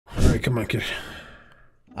Alright, come on, kid.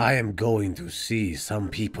 I am going to see some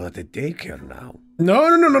people at the daycare now. No.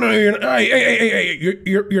 You're not. Hey,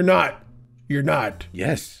 you're not. You're not.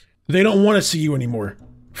 Yes. They don't want to see you anymore.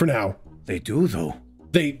 For now. They do, though.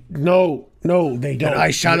 No, they don't. And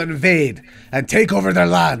I shall invade and take over their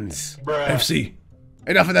lands. Bruh. FC.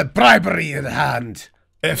 Enough of the bribery in hand.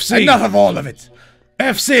 FC. Enough of all of it.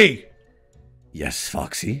 FC. Yes,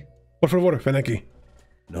 Foxy. Por favor, Feneki.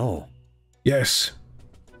 No. Yes.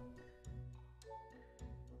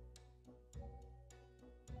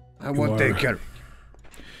 I want daycare.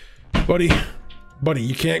 Buddy,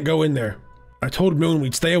 you can't go in there. I told Moon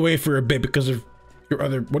we'd stay away for a bit because of your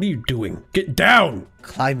other... What are you doing? Get down!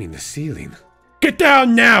 Climbing the ceiling. Get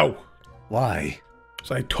down now! Why?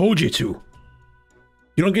 So I told you to.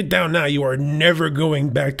 You don't get down now, you are never going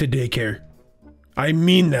back to daycare. I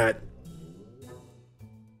mean that.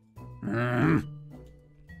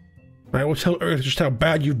 I will tell Earth just how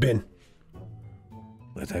bad you've been.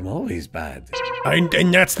 But I'm always bad.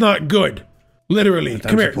 And that's not good. Literally. But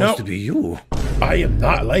Come here. I'm supposed to be you. I am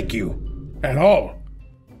not like you. At all.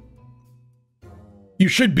 You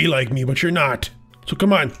should be like me, but you're not. So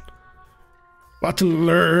come on. Lot to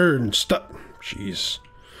learn. Stop. Jeez.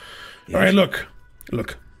 Yes. Alright, look.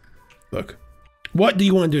 What do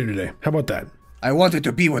you want to do today? How about that? I wanted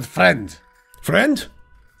to be with friend. Friend?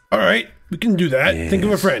 Alright, we can do that. Yes. Think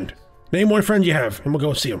of a friend. Name one friend you have, and we'll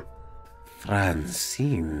go see him.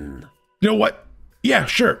 Francine. You know what? Yeah,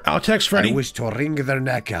 sure. I'll text Freddy. I wish to wring their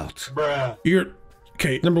neck out. Bruh.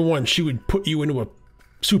 Okay, number one, she would put you into a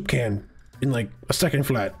soup can in like a second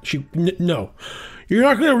flat. No. You're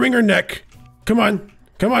not gonna wring her neck. Come on.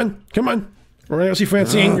 We're gonna go see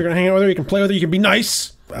Francine. You're gonna hang out with her. You can play with her. You can be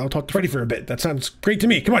nice. I'll talk to Freddy for a bit. That sounds great to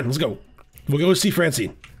me. Come on, let's go. We'll go see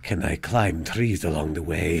Francine. Can I climb trees along the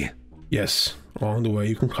way? Yes, along the way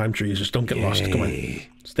you can climb trees. Just don't get lost. Come on.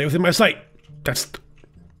 Stay within my sight. That's...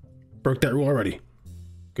 Broke that rule already.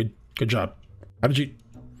 Good job. How did you...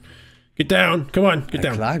 Get down. Come on, get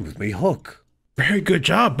down. I climb with my hook. Very good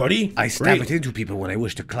job, buddy. I stab it into people when I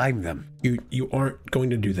wish to climb them. You aren't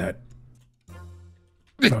going to do that.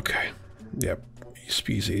 Okay. Yep. He's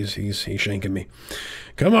shanking me.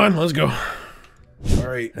 Come on, let's go. All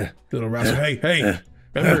right, little rascal. Hey.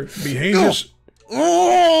 Remember, behaviors.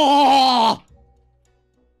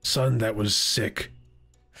 Son, that was sick.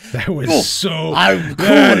 That was so... I'm cool,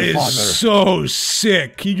 that is father. So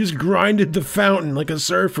sick. He just grinded the fountain like a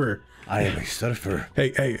surfer. I am a surfer.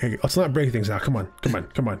 Hey, let's not break things now. Come on.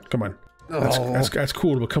 That's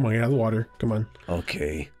cool, but come on, get out of the water. Come on.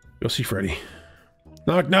 Okay. Go see Freddy.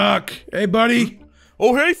 Knock. Hey, buddy.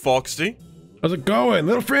 Oh, hey, Foxy. How's it going?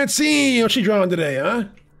 Little Francine, what's she drawing today, huh?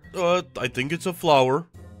 I think it's a flower.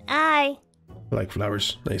 I like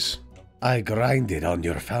flowers. Nice. I grinded on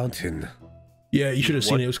your fountain. Yeah, you should have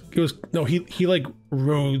seen it. It was no, he like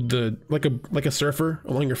rode the like a surfer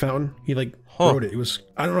along your fountain. He like rode it. It was,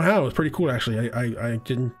 I don't know how. It was pretty cool actually. I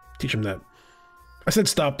didn't teach him that. I said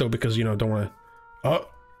stop though because you know don't want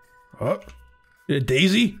to.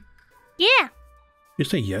 Daisy? Yeah. You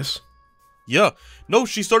say yes? Yeah. No,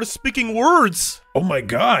 she started speaking words. Oh my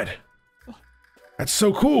god. That's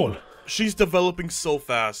so cool. She's developing so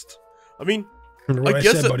fast. I mean, remember what I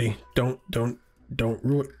guess said, buddy. Don't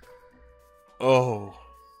ruin. Oh.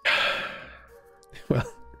 Well,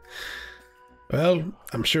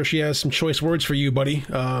 I'm sure she has some choice words for you, buddy.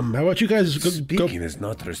 How about you guys go... Speaking is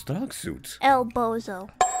not her strong suit. El Bozo.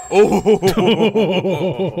 Oh.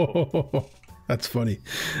 That's funny.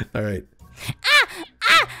 All right.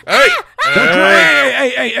 Hey! Don't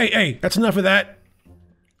cry! Hey! That's enough of that.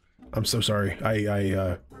 I'm so sorry.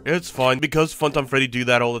 It's fine because Funtime Freddy do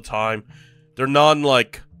that all the time. They're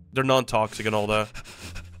non-toxic and all that.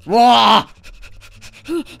 Wah!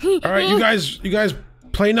 All right, you guys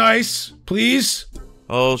play nice, please.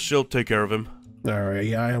 Oh, she'll take care of him. All right,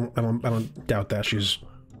 yeah, I don't doubt that. She's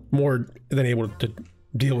more than able to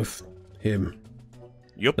deal with him.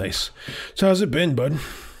 Yep. Nice. So how's it been, bud?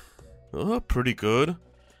 Pretty good.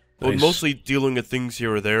 Well, mostly dealing with things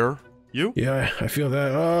here or there. You? Yeah, I feel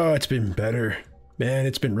that. Oh, it's been better. Man,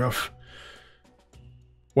 it's been rough.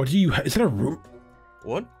 What do you... Is that a room?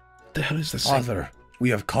 What? What the hell is this? Father, we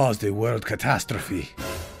have caused a world catastrophe.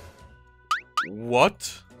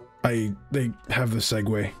 What? They have the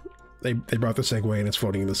Segway. They brought the Segway and it's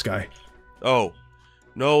floating in the sky. Oh.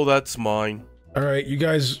 No, that's mine. Alright, you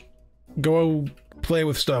guys go play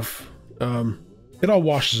with stuff. It all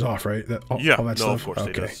washes off, right? All that stuff? Of course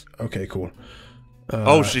it does. Okay, cool.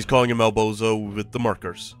 Oh, she's calling him El Bozo with the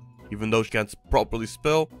markers. Even though she can't properly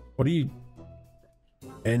spell. What do you...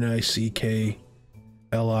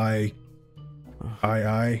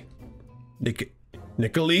 Nickli?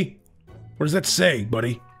 Nickoli? What does that say,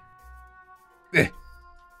 buddy?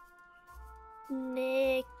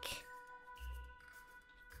 Nick.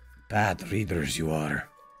 Bad readers you are.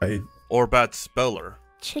 Or bad speller.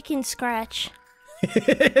 Chicken scratch.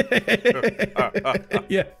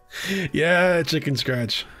 Yeah. Yeah, chicken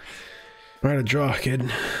scratch. Trying to draw,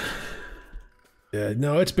 kid. Yeah,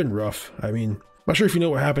 no, it's been rough. I mean, I'm not sure if you know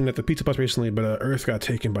what happened at the Pizza Place recently, but Earth got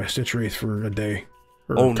taken by Stitch Wraith for a day.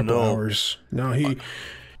 Or a couple hours. No, he...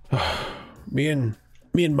 me and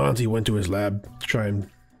Monty went to his lab to try and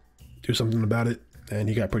do something about it, and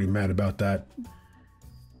he got pretty mad about that.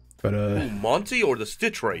 But Ooh, Monty or the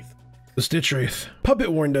Stitch Wraith? The Stitch Wraith.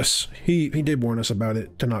 Puppet warned us. He did warn us about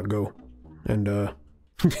it to not go. And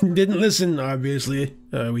didn't listen, obviously.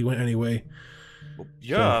 We went anyway.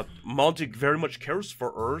 Yeah, so. Monty very much cares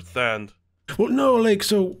for Earth and... Well, no, like,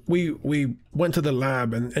 so we went to the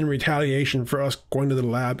lab, and in retaliation for us going to the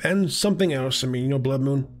lab, and something else, I mean, you know, Blood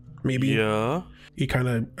Moon, maybe? Yeah. He kind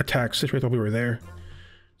of attacked Stitch Wraith while we were there.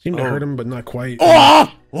 Seemed to hurt him, but not quite.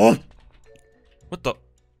 Oh! Oh! What the... Is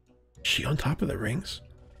she on top of the rings?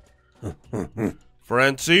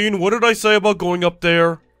 Francine, what did I say about going up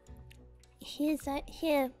there?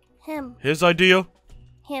 Him. His idea?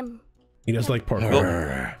 Him. He does like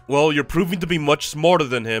parkour. Well, you're proving to be much smarter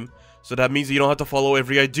than him, so that means you don't have to follow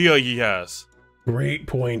every idea he has. Great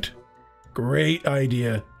point. Great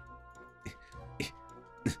idea.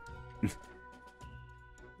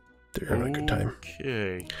 They're having a good time.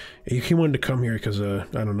 Okay. He wanted to come here because, I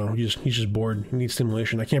don't know, he's just bored. He needs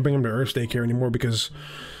stimulation. I can't bring him to Earth's daycare anymore because,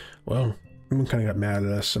 well, he kind of got mad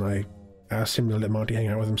at us, and I asked him to let Monty hang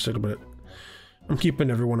out with him still, but I'm keeping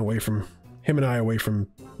everyone away from, him and I away from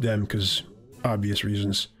them because obvious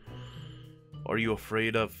reasons. Are you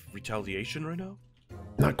afraid of retaliation right now?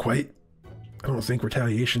 Not quite. I don't think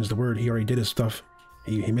retaliation is the word. He already did his stuff.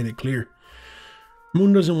 He made it clear.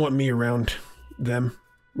 Moon doesn't want me around them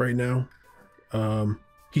right now.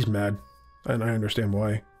 He's mad, and I understand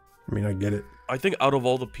why. I mean, I get it. I think out of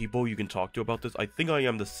all the people you can talk to about this, I think I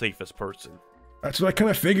am the safest person. That's what I kind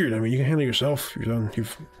of figured. I mean, you can handle yourself. You're done.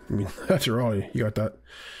 I mean, after all, you got that.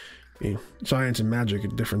 I mean, science and magic are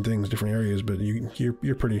different things, different areas, but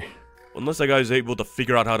you're pretty... Unless that guy is able to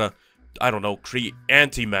figure out how to, I don't know, create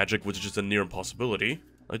anti-magic, which is just a near impossibility.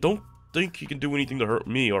 I don't think he can do anything to hurt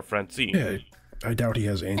me or Francine. Yeah, I doubt he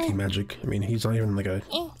has anti-magic. I mean, he's not even like a...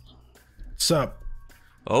 Sup?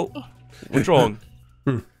 Oh, what's wrong?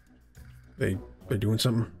 They doing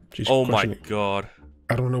something? She's oh my god.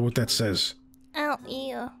 I don't know what that says. Oh,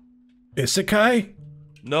 ew. Isekai?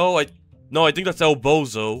 No, I think that's El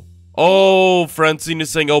Bozo. Oh, Francine is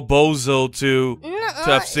saying El Bozo to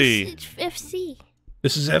FC. It's FC.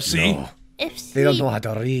 This is FC? No. FC. They don't know how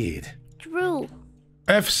to read. Drew.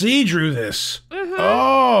 FC drew this.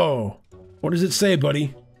 Oh! What does it say,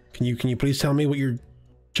 buddy? Can you please tell me what your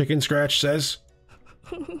chicken scratch says?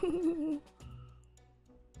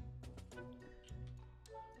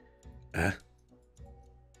 Huh?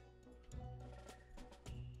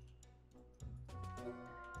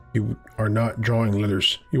 You are not drawing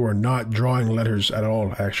letters. You are not drawing letters at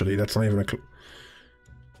all, actually. That's not even a clue.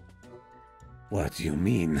 What do you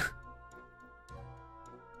mean?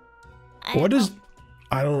 What is...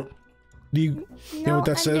 I don't... Do you know what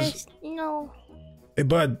that says? No. Hey,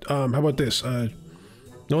 bud, how about this? No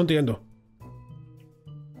entiendo.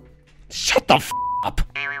 Shut the f*** up!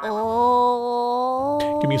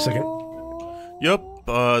 Oh. Give me a second. Yep,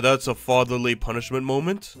 that's a fatherly punishment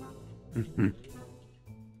moment.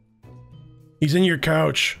 He's in your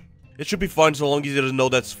couch. It should be fine so long as he doesn't know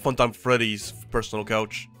that's Funtime Freddy's personal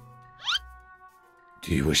couch.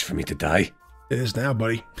 Do you wish for me to die? It is now,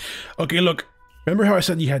 buddy. Okay, look. Remember how I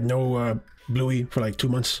said you had no Bluey for like 2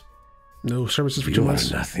 months? No services for 2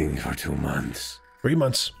 months? Nothing for 2 months. 3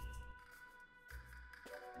 months.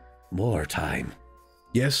 More time.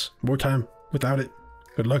 Yes, more time. Without it.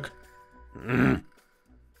 Good luck.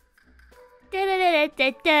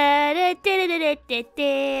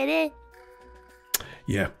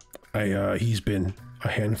 Yeah, he's been a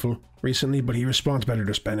handful recently, but he responds better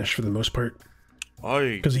to Spanish for the most part.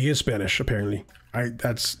 Because he is Spanish, apparently.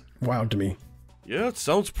 That's wild to me. Yeah, it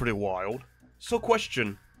sounds pretty wild. So,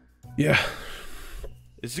 question. Yeah.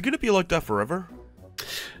 Is it gonna be like that forever?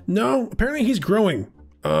 No, apparently he's growing.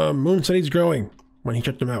 Moon said he's growing when he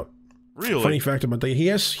checked him out. Really? Funny fact about that, he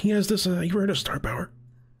has this, you ever heard of star power?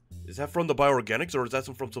 Is that from the bioorganics, or is that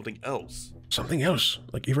from something else? Something else.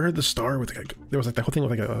 Like, you ever heard the star with, like, there was like that whole thing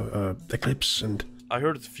with like a eclipse and... I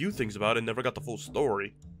heard a few things about it, never got the full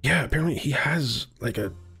story. Yeah, apparently he has, like,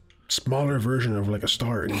 a smaller version of, like, a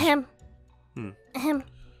star. Him.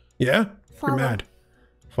 Yeah? Follow. You're mad.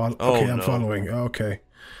 Okay, I'm following. Okay.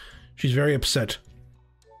 She's very upset.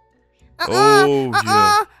 Oh,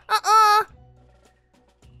 yeah.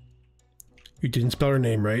 You didn't spell her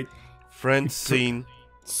name right. Francine.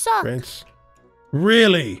 Suck. France.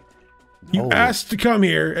 Really? You Oh. asked to come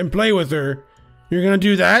here and play with her. You're gonna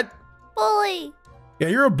do that? Bully. Yeah,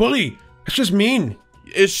 you're a bully. It's just mean.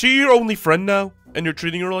 Is she your only friend now? And you're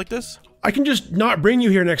treating her like this? I can just not bring you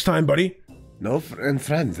here next time, buddy. No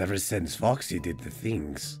friends ever since Foxy did the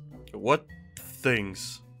things. What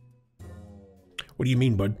things? What do you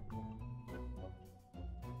mean, bud?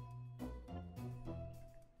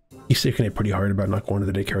 He's taking it pretty hard about not going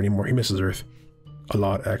to the daycare anymore. He misses Earth. A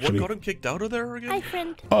lot, actually. What got him kicked out of there again? Hi,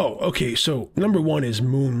 friend. Oh, okay, so number one is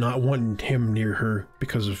Moon not wanting him near her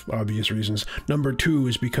because of obvious reasons. Number two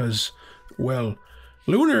is because, well,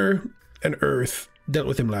 Lunar and Earth dealt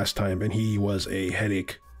with him last time, and he was a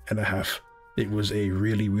headache and a half. It was a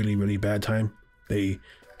really, really, really bad time. They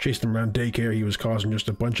chased him around daycare. He was causing just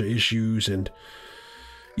a bunch of issues, and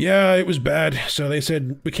yeah, it was bad. So they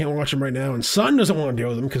said, we can't watch him right now, and Sun doesn't want to deal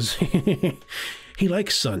with him because he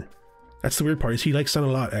likes Sun. That's the weird part, is he likes Sun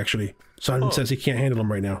a lot, actually. Sun says he can't handle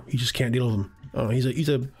him right now. He just can't deal with him. Oh, he's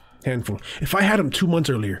a handful. If I had him 2 months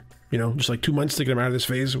earlier, you know, just like 2 months to get him out of this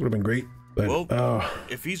phase, would have been great. But, Well,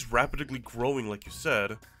 if he's rapidly growing like you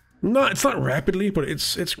said... no, it's not rapidly, but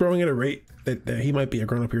it's growing at a rate that he might be a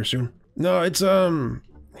grown-up here soon. No, it's,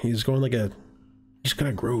 he's going like he just kind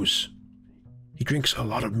of grows. He drinks a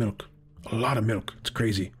lot of milk. A lot of milk. It's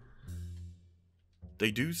crazy.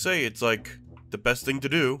 They do say it's like the best thing to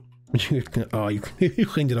do. Oh, you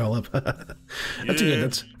cleaned it all up. That's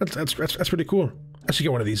good. That's pretty cool. I should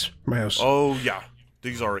get one of these for my house. Oh yeah,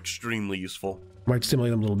 these are extremely useful. Might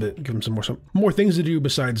stimulate them a little bit, give them some more things to do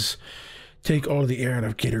besides take all of the air out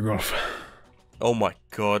of Gator Golf. Oh my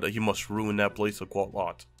god, you must ruin that place a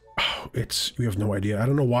lot. Oh, we have no idea. I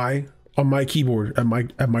don't know why. On my keyboard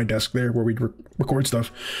at my desk there where we record stuff,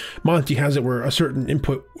 Monty has it where a certain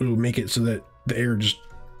input will make it so that the air just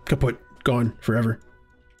kaput, gone forever.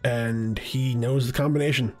 And he knows the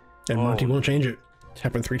combination, and Monty won't change it. It's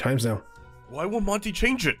happened 3 times now. Why won't Monty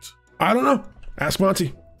change it? I don't know. Ask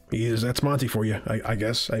Monty. That's Monty for you, I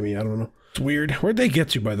guess. I mean, I don't know. It's weird. Where'd they get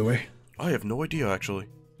to, by the way? I have no idea, actually.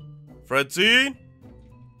 Francine?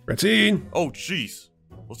 Francine! Oh, jeez.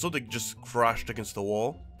 Well, so they just crashed against the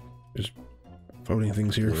wall? There's floating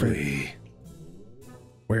things here.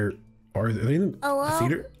 Where are they? In the Hello?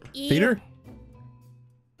 theater? Yeah. Theater?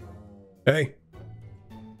 Hey,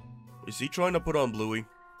 Is he trying to put on Bluey?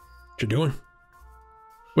 what you doing?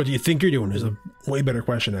 What do you think you're doing is a way better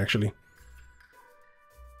question, actually.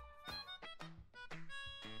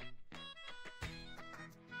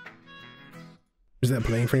 Is that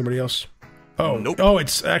playing for anybody else? Oh, Nope. Oh,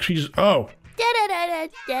 it's actually just, oh. I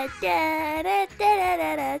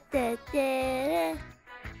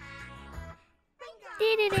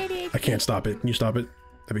can't stop it. Can you stop it?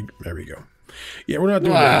 There we go. Yeah, we're not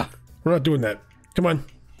doing that. We're not doing that. Come on.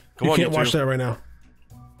 You can't watch that right now.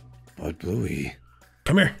 But Bluey.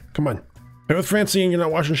 Come here. Come on. Play with Francine. You're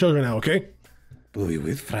not watching shows right now, okay? Bluey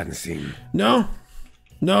with Francine. No.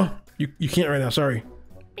 No. You can't right now. Sorry.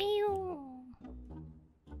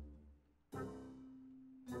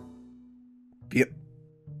 Yep.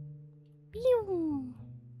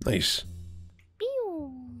 Nice.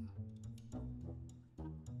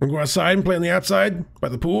 Wanna go outside and play on the outside? By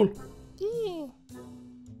the pool?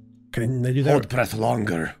 Can they do that? Hold breath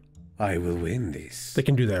longer. I will win this. They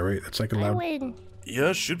can do that, right? That's like I allowed. win.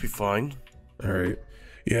 Yeah, should be fine. Alright.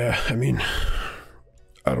 Yeah, I mean,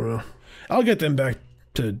 I don't know. I'll get him back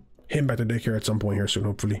to daycare at some point here soon,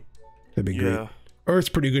 hopefully. That'd be great. Earth's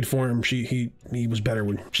pretty good for him. He was better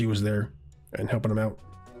when she was there and helping him out.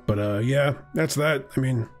 But yeah, that's that. I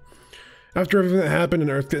mean, after everything that happened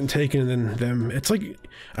and Earth getting taken and then them, it's like,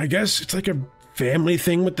 I guess it's like a family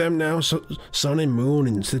thing with them now. So Sun and Moon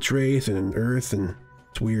and Citraith and Earth, and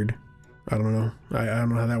it's weird. I don't know. I don't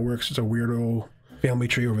know how that works. It's a weird old family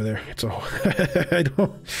tree over there. It's a I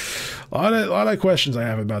don't a lot of questions I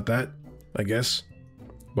have about that, I guess.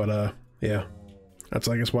 But yeah. That's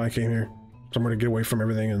I guess why I came here. Somewhere to get away from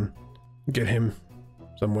everything and get him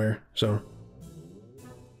somewhere. So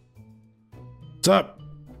what's up?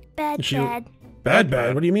 Bad.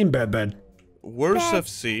 Bad? What do you mean bad? Where's Bad.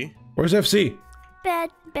 FC? Where's FC?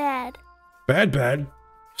 Bad. Bad?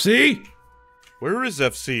 See? Where is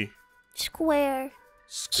FC? Square.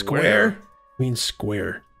 Square? Means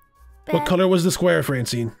square. Bad. What color was the square,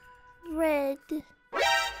 Francine? Red.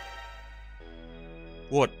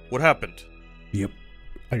 What? What happened? Yep.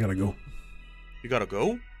 I gotta go. You gotta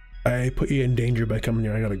go? I put you in danger by coming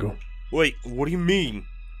here. I gotta go. Wait, what do you mean?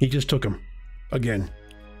 He just took him. Again.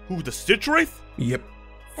 Who, the Stitch Wraith? Yep.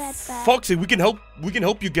 bad. Foxy, we can help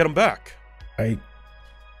you get him back. I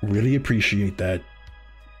really appreciate that.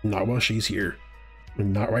 Not while she's here.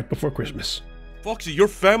 And not right before Christmas. Foxy, your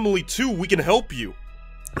family too. We can help you.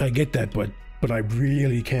 I get that, but I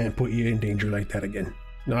really can't put you in danger like that again.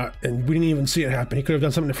 And we didn't even see it happen. He could have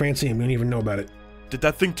done something to Francine. We didn't even know about it. Did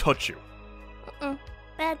that thing touch you?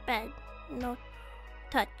 Bad. No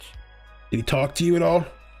touch. Did he talk to you at all?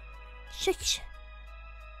 Shush.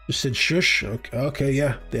 Just said shush? Okay,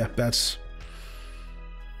 yeah, that's...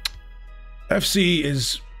 FC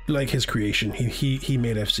is like his creation. He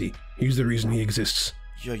made FC. He's the reason he exists.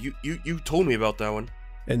 Yeah, you told me about that one.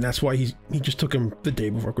 And that's why he just took him the day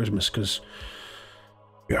before Christmas, because...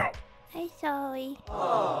 Yeah. I'm sorry.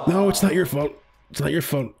 No, it's not your fault. It's not your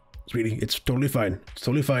fault, sweetie. It's totally fine. It's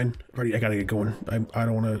totally fine. I gotta get going. I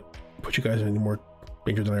don't want to put you guys in any more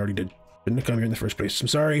danger than I already did. Didn't come here in the first place. I'm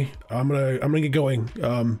sorry. I'm gonna get going.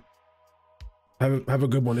 Have a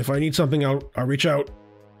good one. If I need something, I'll reach out.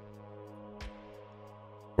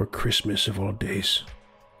 Or Christmas of all days.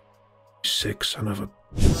 Sick son of a...